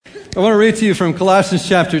I want to read to you from Colossians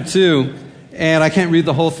chapter 2, and I can't read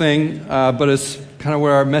the whole thing, but it's kind of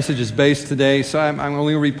where our message is based today, so I'm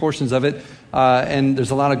only going to read portions of it, and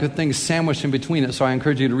there's a lot of good things sandwiched in between it, so I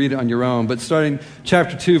encourage you to read it on your own. But starting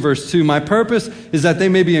chapter 2, verse 2, "My purpose is that they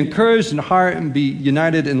may be encouraged in heart and be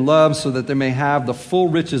united in love, so that they may have the full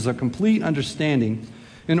riches of complete understanding,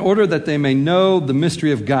 in order that they may know the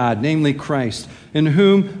mystery of God, namely Christ, in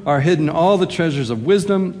whom are hidden all the treasures of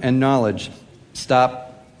wisdom and knowledge." Stop.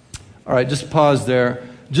 All right, just pause there.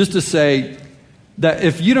 Just to say that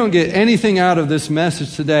if you don't get anything out of this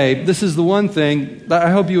message today, this is the one thing that I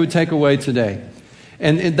hope you would take away today.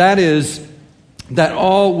 And that is that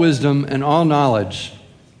all wisdom and all knowledge,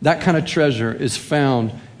 that kind of treasure, is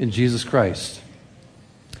found in Jesus Christ.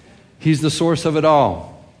 He's the source of it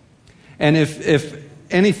all. And if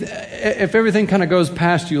everything kind of goes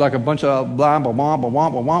past you like a bunch of blah, blah, blah, blah, blah,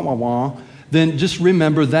 blah, blah, blah, then just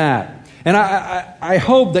remember that. And I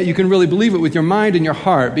hope that you can really believe it with your mind and your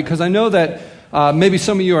heart, because I know that maybe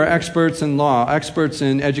some of you are experts in law, experts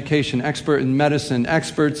in education, expert in medicine,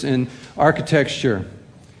 experts in architecture.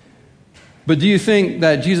 But do you think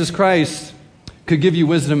that Jesus Christ could give you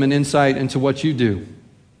wisdom and insight into what you do?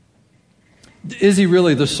 Is he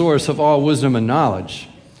really the source of all wisdom and knowledge?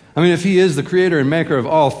 I mean, if he is the creator and maker of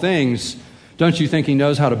all things, don't you think he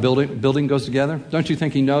knows how building goes together? Don't you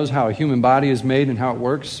think he knows how a human body is made and how it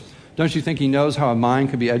works? Don't you think he knows how a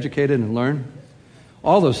mind can be educated and learn?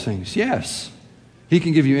 All those things, yes. He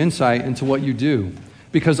can give you insight into what you do,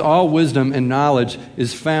 because all wisdom and knowledge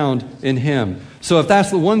is found in him. So if that's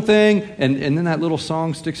the one thing, and then that little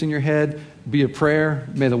song sticks in your head, be a prayer,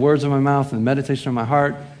 may the words of my mouth and the meditation of my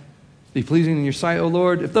heart be pleasing in your sight, O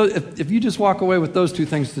Lord. If you just walk away with those two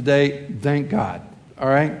things today, thank God, all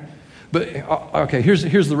right? But, okay,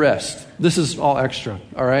 here's the rest. This is all extra,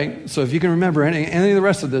 all right? So if you can remember any of the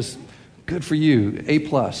rest of this, good for you. A+,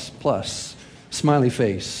 plus, smiley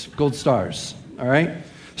face, gold stars, all right?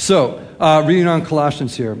 So, reading on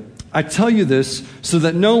Colossians here. "I tell you this so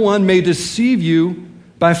that no one may deceive you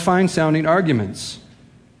by fine-sounding arguments."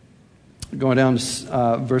 Going down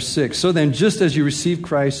to verse 6. "So then, just as you receive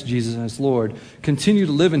Christ Jesus as Lord, continue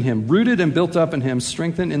to live in him, rooted and built up in him,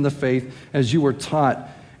 strengthened in the faith as you were taught,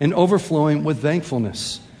 and overflowing with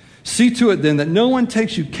thankfulness. See to it then that no one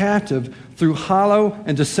takes you captive through hollow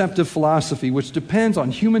and deceptive philosophy, which depends on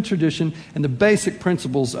human tradition and the basic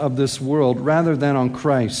principles of this world, rather than on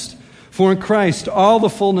Christ. For in Christ all the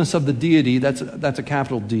fullness of the deity," that's a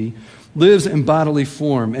capital D, "lives in bodily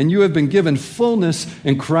form, and you have been given fullness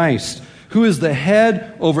in Christ, who is the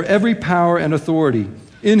head over every power and authority.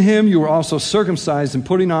 In him you were also circumcised in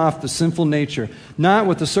putting off the sinful nature, not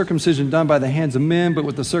with the circumcision done by the hands of men, but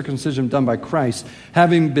with the circumcision done by Christ,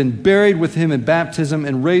 having been buried with him in baptism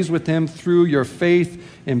and raised with him through your faith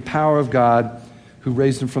in power of God, who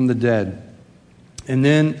raised him from the dead." And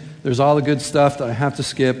then there's all the good stuff that I have to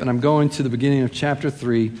skip, and I'm going to the beginning of chapter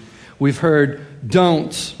 3. We've heard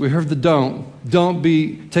don't. We heard the don't. Don't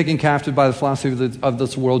be taken captive by the philosophy of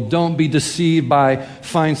this world. Don't be deceived by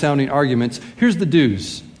fine-sounding arguments. Here's the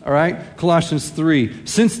do's, all right? Colossians 3.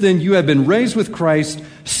 "Since then you have been raised with Christ.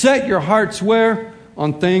 Set your hearts where?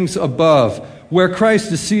 On things above, where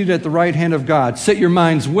Christ is seated at the right hand of God. Set your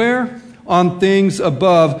minds where? On things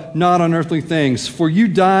above, not on earthly things. For you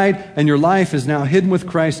died, and your life is now hidden with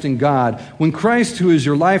Christ in God. When Christ, who is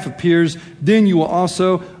your life, appears, then you will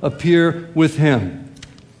also appear with him."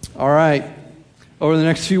 All right. Over the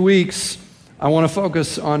next few weeks, I want to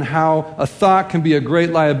focus on how a thought can be a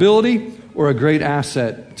great liability or a great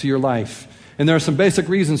asset to your life. And there are some basic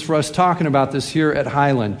reasons for us talking about this here at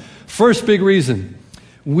Highland. First big reason,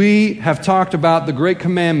 we have talked about the great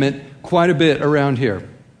commandment quite a bit around here.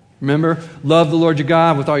 Remember, love the Lord your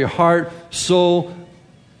God with all your heart, soul,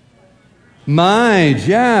 mind,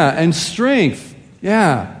 and strength.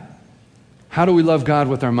 How do we love God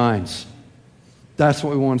with our minds? That's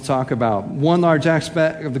what we want to talk about. One large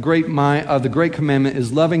aspect of the great commandment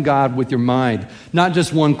is loving God with your mind. Not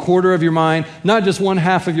just 1/4 of your mind, not just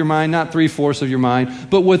 1/2 of your mind, not 3/4 of your mind,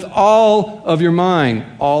 but with all of your mind.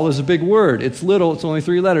 All is a big word. It's little, it's only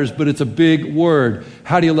 3 letters, but it's a big word.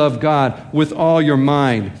 How do you love God? With all your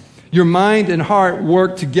mind. Your mind and heart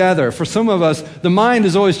work together. For some of us, the mind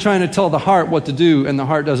is always trying to tell the heart what to do, and the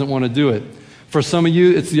heart doesn't want to do it. For some of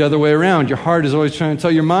you, it's the other way around. Your heart is always trying to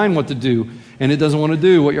tell your mind what to do, and it doesn't want to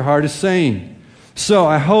do what your heart is saying. So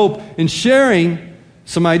I hope in sharing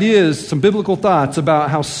some ideas, some biblical thoughts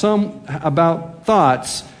about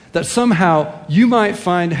thoughts that somehow you might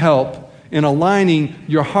find help in aligning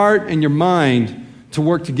your heart and your mind to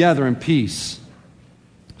work together in peace.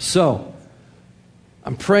 So,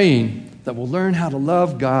 I'm praying that we'll learn how to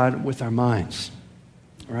love God with our minds.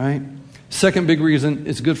 right? Second big reason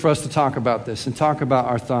it's good for us to talk about this and talk about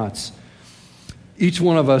our thoughts. Each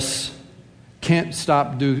one of us can't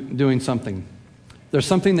stop doing something. There's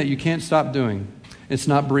something that you can't stop doing. It's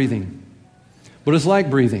not breathing. But it's like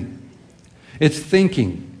breathing. It's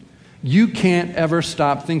thinking. You can't ever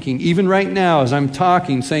stop thinking. Even right now, as I'm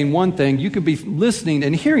talking, saying one thing, you could be listening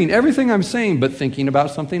and hearing everything I'm saying, but thinking about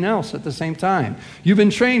something else at the same time. You've been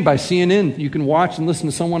trained by CNN. You can watch and listen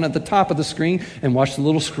to someone at the top of the screen and watch the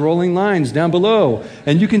little scrolling lines down below.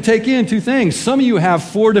 And you can take in two things. Some of you have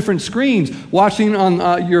 4 different screens watching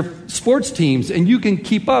on your sports teams, and you can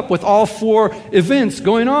keep up with all 4 events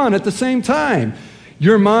going on at the same time.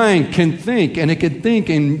 Your mind can think, and it can think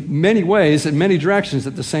in many ways, in many directions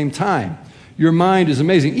at the same time. Your mind is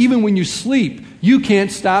amazing. Even when you sleep, you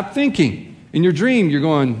can't stop thinking. In your dream, you're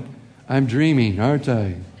going, I'm dreaming, aren't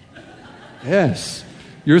I? Yes,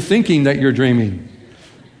 you're thinking that you're dreaming.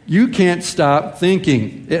 You can't stop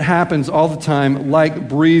thinking. It happens all the time, like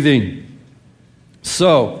breathing.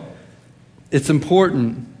 So, it's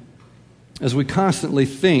important as we constantly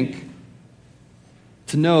think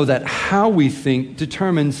to know that how we think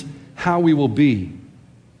determines how we will be.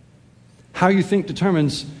 How you think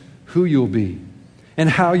determines who you will be and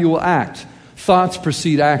how you will act. Thoughts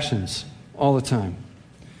precede actions all the time.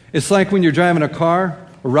 It's like when you're driving a car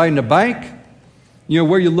or riding a bike,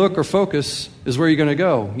 where you look or focus is where you're going to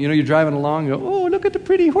go. You're driving along, you go, oh, look at the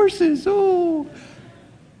pretty horses, oh.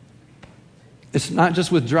 It's not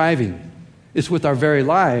just with driving. It's with our very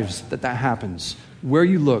lives that happens. Where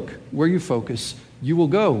you look, where you focus, you will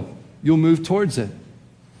go. You'll move towards it.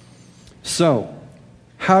 So,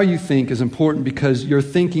 how you think is important because your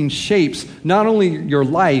thinking shapes not only your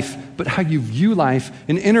life, but how you view life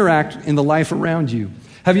and interact in the life around you.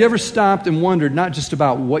 Have you ever stopped and wondered not just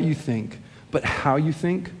about what you think, but how you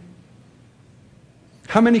think?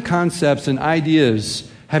 How many concepts and ideas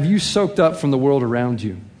have you soaked up from the world around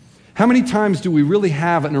you? How many times do we really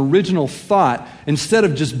have an original thought instead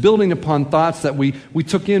of just building upon thoughts that we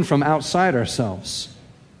took in from outside ourselves?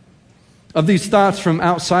 Of these thoughts from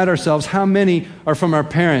outside ourselves, how many are from our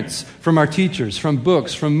parents, from our teachers, from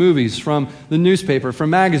books, from movies, from the newspaper, from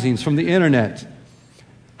magazines, from the internet?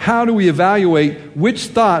 How do we evaluate which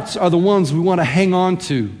thoughts are the ones we want to hang on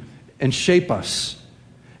to and shape us?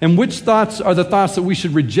 And which thoughts are the thoughts that we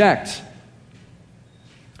should reject?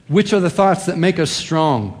 Which are the thoughts that make us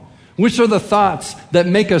strong? Which are the thoughts that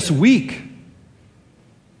make us weak?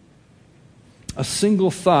 A single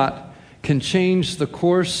thought can change the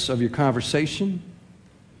course of your conversation.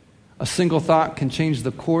 A single thought can change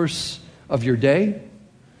the course of your day.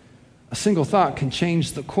 A single thought can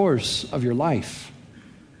change the course of your life.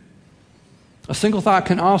 A single thought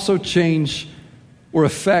can also change or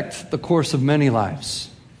affect the course of many lives.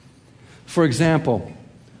 For example,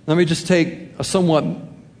 let me just take a somewhat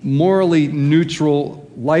morally neutral,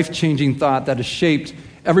 life-changing thought that has shaped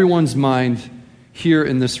everyone's mind here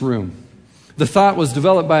in this room. The thought was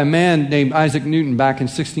developed by a man named Isaac Newton back in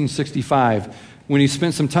 1665 when he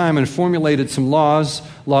spent some time and formulated some laws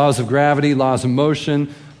of gravity, laws of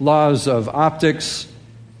motion, laws of optics.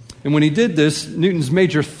 And when he did this, Newton's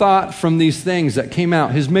major thought from these things that came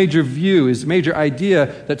out, his major view, his major idea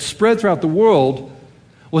that spread throughout the world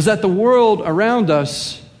was that the world around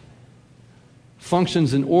us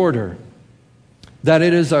functions in order, that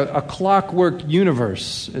it is a clockwork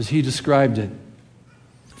universe, as he described it.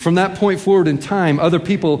 From that point forward in time, other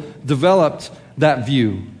people developed that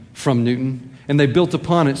view from Newton, and they built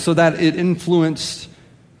upon it so that it influenced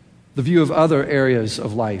the view of other areas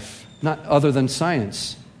of life, not other than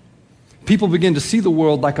science. People begin to see the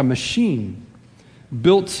world like a machine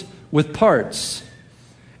built with parts.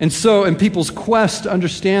 And so, in people's quest to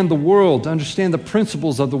understand the world, to understand the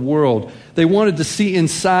principles of the world, they wanted to see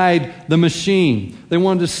inside the machine. They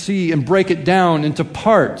wanted to see and break it down into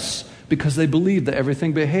parts because they believed that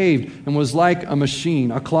everything behaved and was like a machine,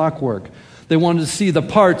 a clockwork. They wanted to see the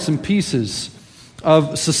parts and pieces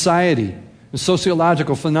of society, the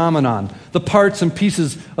sociological phenomenon, the parts and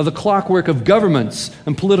pieces of the clockwork of governments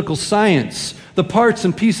and political science, the parts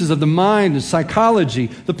and pieces of the mind and psychology,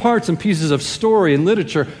 the parts and pieces of story and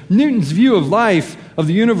literature. Newton's view of life, of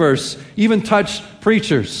the universe, even touched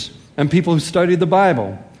preachers and people who studied the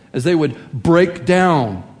Bible as they would break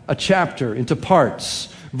down a chapter into parts,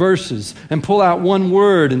 verses, and pull out one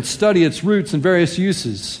word and study its roots and various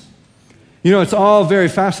uses. It's all very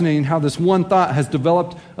fascinating how this one thought has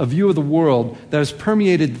developed a view of the world that has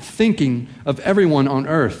permeated the thinking of everyone on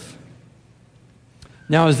earth.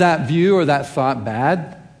 Now, is that view or that thought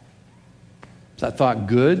bad? Is that thought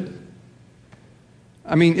good?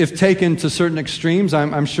 I mean, if taken to certain extremes,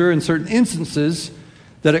 I'm sure in certain instances,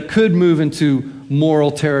 that it could move into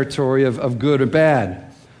moral territory of good or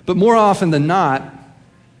bad. But more often than not,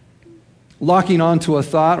 locking onto a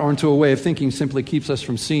thought or into a way of thinking simply keeps us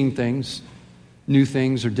from seeing things, new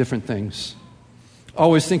things, or different things.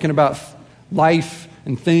 Always thinking about life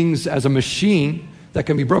and things as a machine that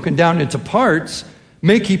can be broken down into parts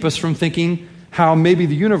may keep us from thinking how maybe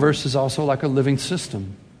the universe is also like a living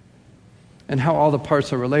system and how all the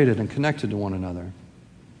parts are related and connected to one another.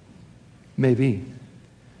 Maybe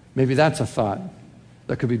that's a thought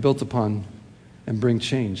that could be built upon and bring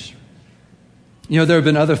change. You know, there have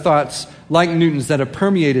been other thoughts like Newton's that have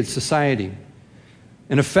permeated society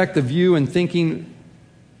and affect the view and thinking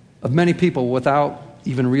of many people without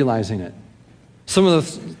even realizing it. Some of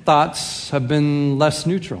those thoughts have been less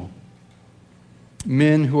neutral.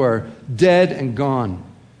 Men who are dead and gone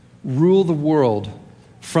rule the world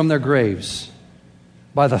from their graves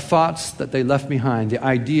by the thoughts that they left behind, the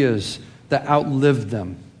ideas that outlived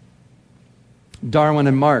them. Darwin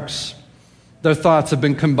and Marx, their thoughts have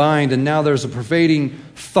been combined, and now there's a pervading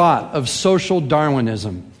thought of social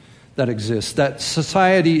Darwinism that exists, that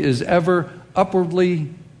society is ever upwardly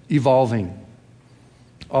evolving.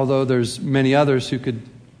 Although there's many others who could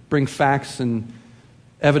bring facts and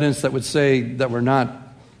evidence that would say that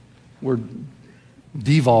we're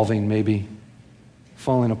devolving maybe,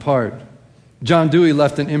 falling apart. John Dewey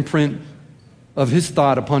left an imprint of his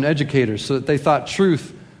thought upon educators so that they thought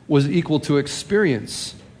truth was equal to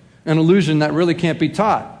experience, an illusion that really can't be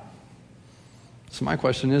taught. So my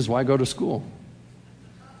question is, why go to school?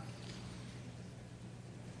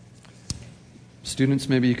 Students,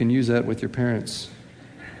 maybe you can use that with your parents.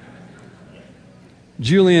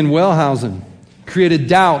 Julian Wellhausen created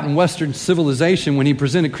doubt in Western civilization when he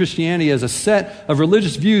presented Christianity as a set of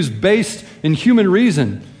religious views based in human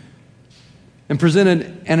reason and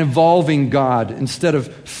presented an evolving God instead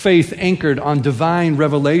of faith anchored on divine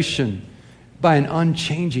revelation by an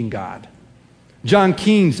unchanging God. John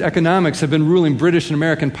Keynes' economics have been ruling British and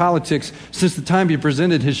American politics since the time he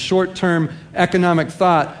presented his short-term economic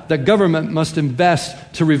thought that government must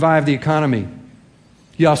invest to revive the economy.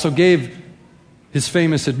 He also gave his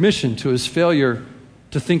famous admission to his failure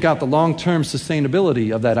to think out the long-term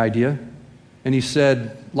sustainability of that idea. And he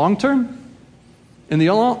said, long-term? In the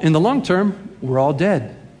long term, we're all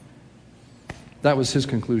dead. That was his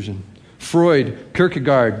conclusion. Freud,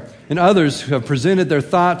 Kierkegaard, and others who have presented their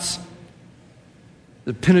thoughts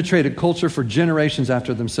that penetrated culture for generations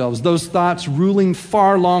after themselves. Those thoughts ruling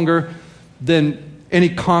far longer than any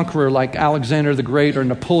conqueror like Alexander the Great or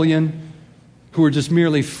Napoleon, who were just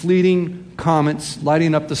merely fleeting comets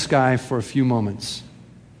lighting up the sky for a few moments.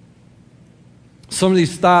 Some of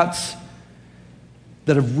these thoughts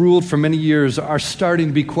that have ruled for many years are starting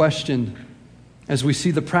to be questioned as we see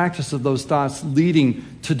the practice of those thoughts leading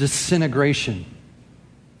to disintegration.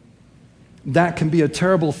 That can be a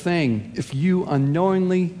terrible thing if you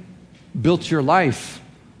unknowingly built your life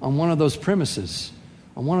on one of those premises,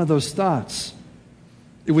 on one of those thoughts.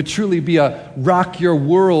 It would truly be a rock your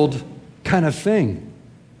world kind of thing.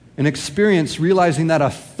 An experience realizing that a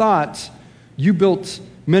thought you built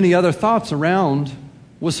many other thoughts around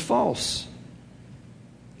was false.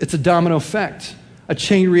 It's a domino effect, a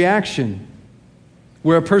chain reaction,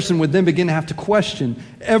 where a person would then begin to have to question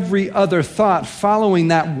every other thought following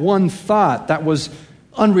that one thought that was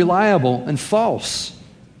unreliable and false.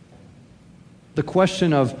 The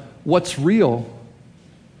question of what's real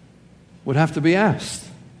would have to be asked.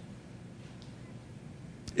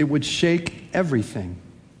 It would shake everything.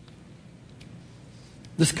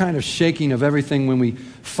 This kind of shaking of everything when we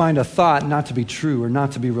find a thought not to be true or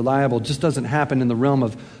not to be reliable just doesn't happen in the realm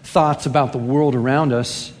of thoughts about the world around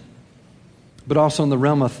us, but also in the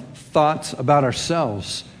realm of thoughts about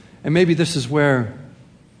ourselves. And maybe this is where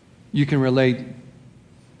you can relate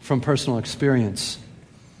from personal experience.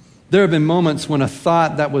 There have been moments when a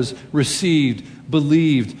thought that was received,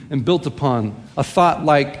 believed, and built upon, a thought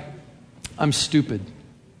like, I'm stupid,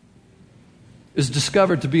 is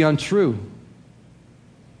discovered to be untrue,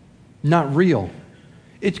 not real.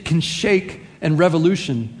 It can shake and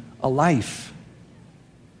revolution a life.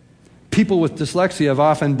 People with dyslexia have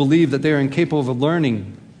often believed that they are incapable of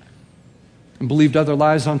learning and believed other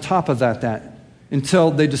lies on top of that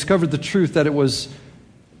until they discovered the truth that it was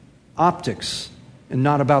optics and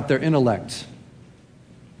not about their intellect.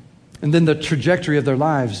 And then the trajectory of their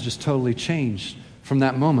lives just totally changed from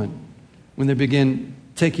that moment when they began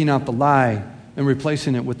taking out the lie and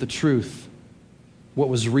replacing it with the truth, what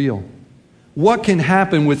was real. What can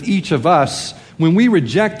happen with each of us when we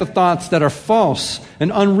reject the thoughts that are false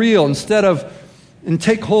and unreal and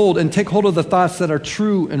take hold of the thoughts that are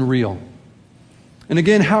true and real? And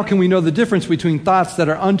again, how can we know the difference between thoughts that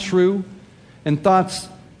are untrue and thoughts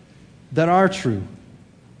that are true?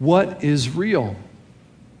 What is real?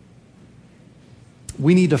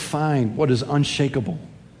 We need to find what is unshakable,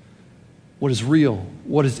 what is real,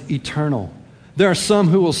 what is eternal. There are some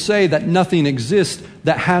who will say that nothing exists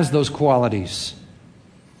that has those qualities.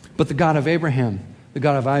 But the God of Abraham, the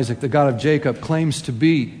God of Isaac, the God of Jacob claims to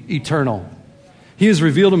be eternal. He has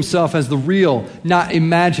revealed himself as the real, not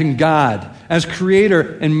imagined God, as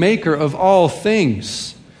creator and maker of all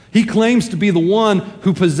things. He claims to be the one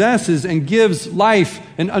who possesses and gives life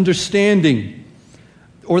and understanding,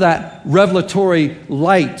 or that revelatory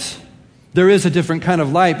light. There is a different kind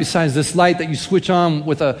of light besides this light that you switch on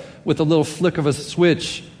with a little flick of a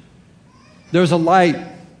switch. There's a light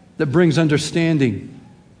that brings understanding.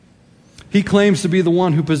 He claims to be the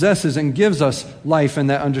one who possesses and gives us life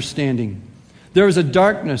and that understanding. There is a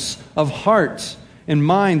darkness of heart and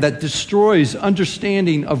mind that destroys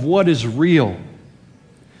understanding of what is real.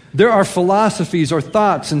 There are philosophies or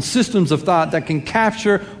thoughts and systems of thought that can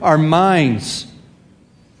capture our minds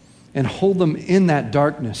and hold them in that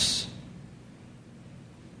darkness.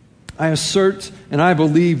 I assert and I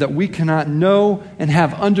believe that we cannot know and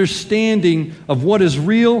have understanding of what is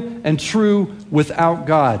real and true without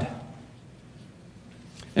God.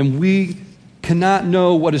 And we cannot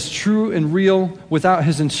know what is true and real without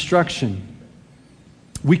His instruction.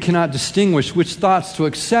 We cannot distinguish which thoughts to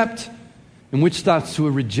accept and which thoughts to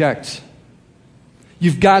reject.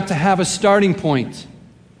 You've got to have a starting point,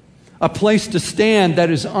 a place to stand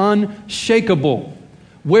that is unshakable.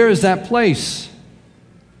 Where is that place?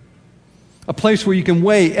 A place where you can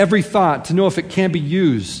weigh every thought to know if it can be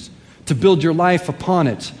used to build your life upon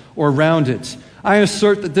it or around it. I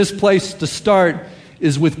assert that this place to start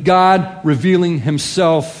is with God revealing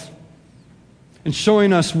Himself and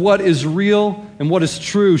showing us what is real and what is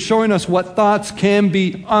true, showing us what thoughts can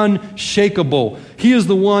be unshakable. He is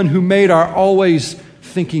the one who made our always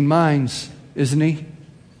thinking minds, isn't He?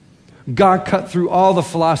 God cut through all the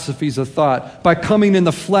philosophies of thought by coming in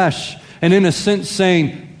the flesh and in a sense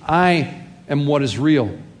saying, I am what is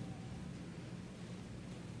real.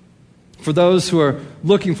 For those who are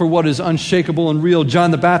looking for what is unshakable and real,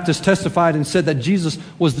 John the Baptist testified and said that Jesus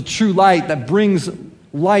was the true light that brings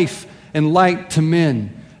life and light to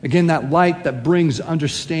men. Again, that light that brings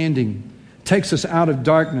understanding, takes us out of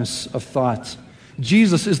darkness of thought.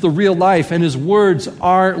 Jesus is the real life, and His words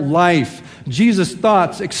are life. Jesus'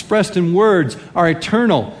 thoughts expressed in words are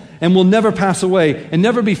eternal and will never pass away and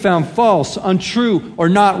never be found false, untrue, or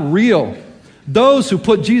not real. Those who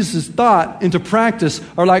put Jesus' thought into practice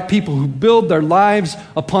are like people who build their lives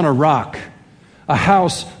upon a rock, a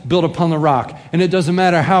house built upon the rock. And it doesn't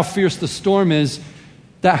matter how fierce the storm is,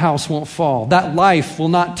 that house won't fall. That life will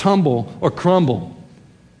not tumble or crumble.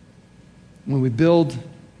 When we build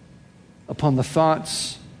upon the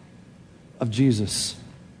thoughts of Jesus.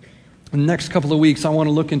 In the next couple of weeks, I want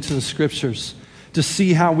to look into the Scriptures to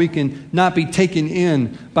see how we can not be taken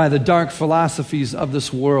in by the dark philosophies of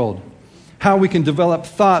this world. How we can develop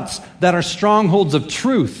thoughts that are strongholds of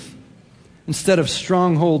truth instead of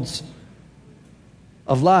strongholds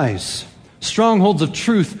of lies. Strongholds of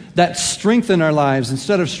truth that strengthen our lives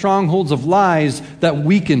instead of strongholds of lies that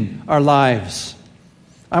weaken our lives.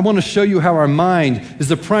 I want to show you how our mind is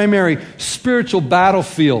the primary spiritual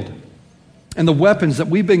battlefield and the weapons that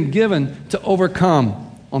we've been given to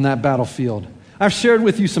overcome on that battlefield. I've shared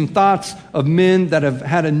with you some thoughts of men that have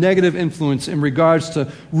had a negative influence in regards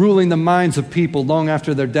to ruling the minds of people long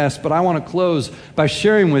after their deaths, but I want to close by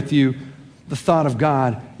sharing with you the thought of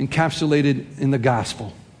God encapsulated in the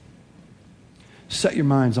gospel. Set your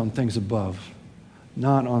minds on things above,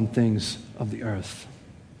 not on things of the earth.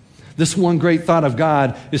 This one great thought of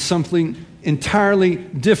God is something entirely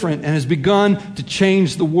different and has begun to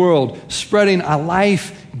change the world, spreading a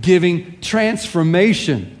life-giving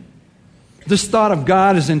transformation. This thought of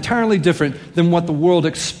God is entirely different than what the world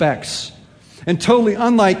expects and totally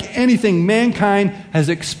unlike anything mankind has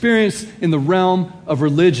experienced in the realm of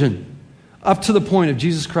religion. Up to the point of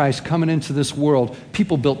Jesus Christ coming into this world,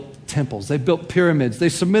 people built temples, they built pyramids, they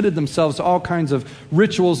submitted themselves to all kinds of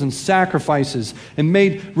rituals and sacrifices and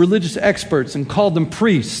made religious experts and called them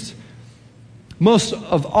priests. Most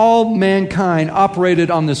of all mankind operated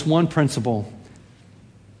on this one principle.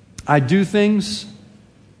 I do things,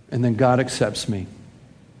 and then God accepts me.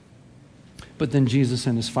 But then Jesus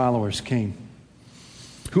and His followers came,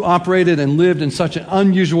 who operated and lived in such an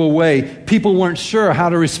unusual way, people weren't sure how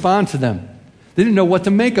to respond to them. They didn't know what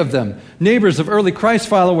to make of them. Neighbors of early Christ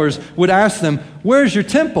followers would ask them, "Where's your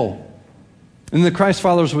temple?" And the Christ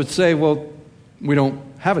followers would say, "Well, we don't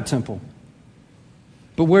have a temple."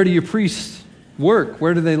 "But where do your priests work?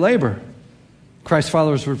 Where do they labor? Christ's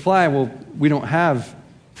followers would reply, well, we don't have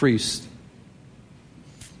priests.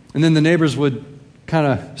 And then the neighbors would kind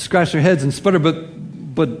of scratch their heads and sputter,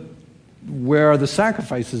 but where are the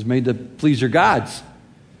sacrifices made to please your gods?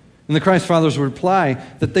 And the Christ followers would reply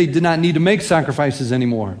that they did not need to make sacrifices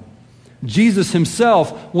anymore. Jesus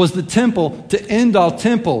himself was the temple to end all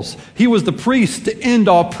temples. He was the priest to end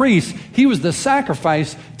all priests. He was the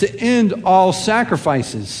sacrifice to end all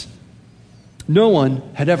sacrifices. No one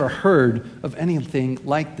had ever heard of anything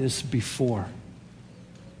like this before.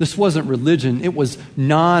 This wasn't religion, it was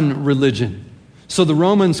non-religion. So the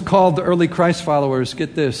Romans called the early Christ followers,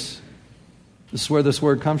 get this is where this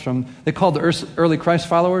word comes from, they called the early Christ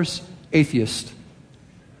followers atheists.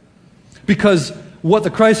 Because what the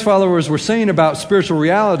Christ followers were saying about spiritual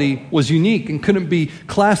reality was unique and couldn't be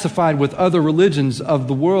classified with other religions of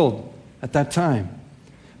the world at that time.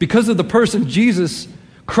 Because of the person Jesus,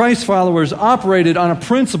 Christ followers operated on a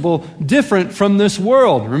principle different from this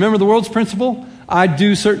world. Remember the world's principle? I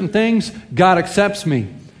do certain things, God accepts me.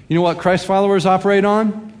 You know what Christ followers operate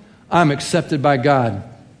on? I'm accepted by God.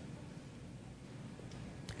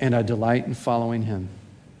 And I delight in following Him.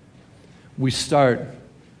 We start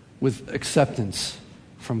with acceptance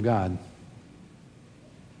from God.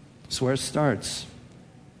 That's where it starts.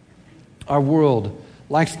 Our world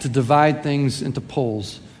likes to divide things into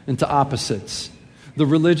poles, into opposites. The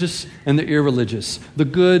religious and the irreligious, the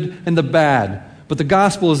good and the bad. But the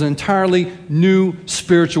gospel is an entirely new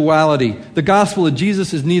spirituality. The gospel of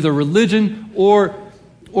Jesus is neither religion or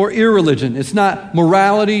irreligion. It's not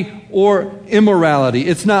morality or immorality.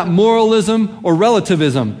 It's not moralism or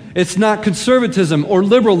relativism. It's not conservatism or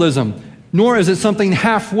liberalism. Nor is it something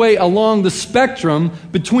halfway along the spectrum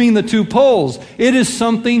between the two poles. It is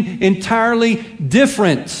something entirely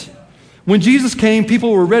different. When Jesus came,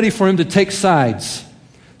 people were ready for Him to take sides.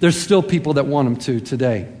 There's still people that want Him to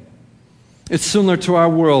today. It's similar to our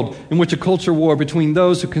world, in which a culture war between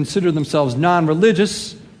those who consider themselves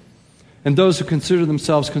non-religious and those who consider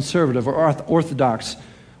themselves conservative or orthodox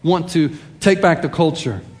want to take back the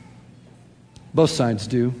culture. Both sides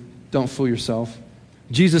do. Don't fool yourself.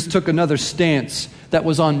 Jesus took another stance that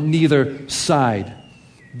was on neither side,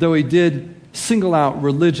 though He did single out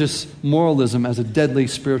religious moralism as a deadly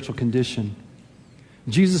spiritual condition.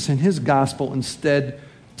 Jesus in His gospel instead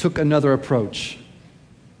took another approach.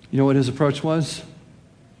 You know what His approach was?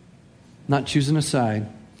 Not choosing a side,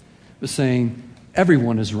 but saying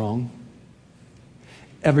everyone is wrong.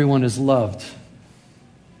 Everyone is loved.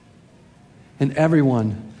 And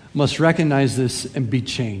everyone must recognize this and be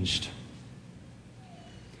changed.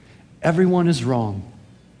 Everyone is wrong.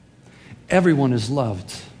 Everyone is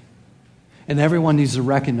loved. And everyone needs to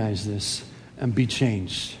recognize this and be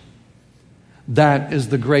changed. That is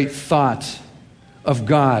the great thought of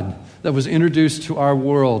God that was introduced to our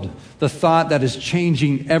world. The thought that is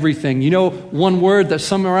changing everything. You know one word that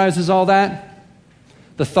summarizes all that?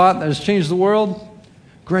 The thought that has changed the world?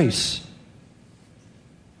 Grace.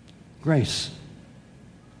 Grace.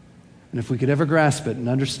 And if we could ever grasp it and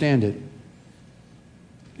understand it,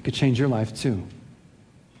 it could change your life too.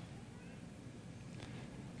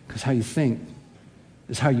 Because how you think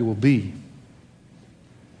is how you will be.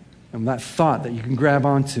 And that thought that you can grab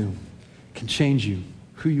onto can change you,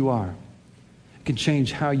 who you are. It can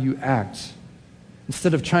change how you act.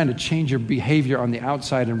 Instead of trying to change your behavior on the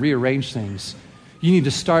outside and rearrange things, you need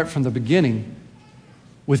to start from the beginning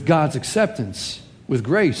with God's acceptance, with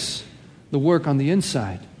grace, the work on the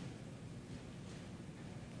inside.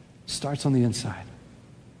 It starts on the inside.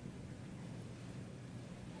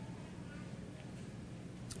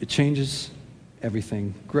 It changes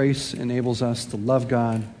everything. Grace enables us to love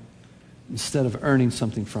God instead of earning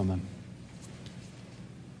something from Him.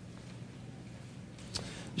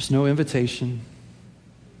 There's no invitation,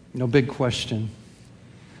 no big question,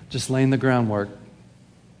 just laying the groundwork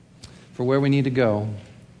for where we need to go.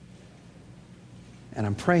 And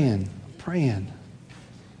I'm praying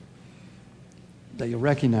that you'll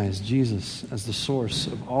recognize Jesus as the source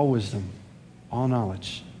of all wisdom, all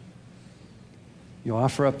knowledge. You'll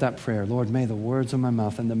offer up that prayer. Lord, may the words of my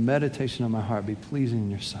mouth and the meditation of my heart be pleasing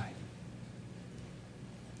in your sight.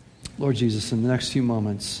 Lord Jesus, in the next few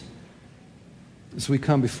moments, as we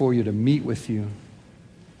come before you to meet with you,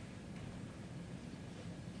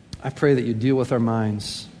 I pray that you deal with our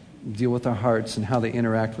minds, deal with our hearts and how they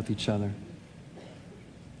interact with each other.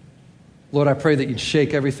 Lord, I pray that you'd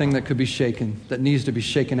shake everything that could be shaken, that needs to be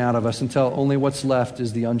shaken out of us until only what's left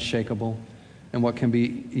is the unshakable and what can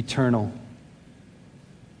be eternal.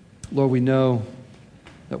 Lord, we know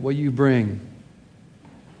that what you bring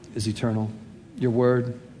is eternal. Your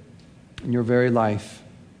word and your very life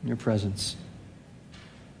and your presence.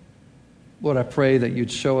 Lord, I pray that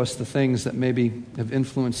you'd show us the things that maybe have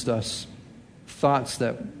influenced us, thoughts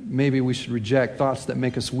that maybe we should reject, thoughts that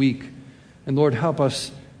make us weak. And Lord, help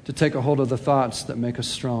us to take a hold of the thoughts that make us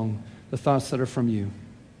strong, the thoughts that are from you.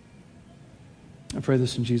 I pray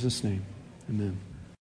this in Jesus' name. Amen.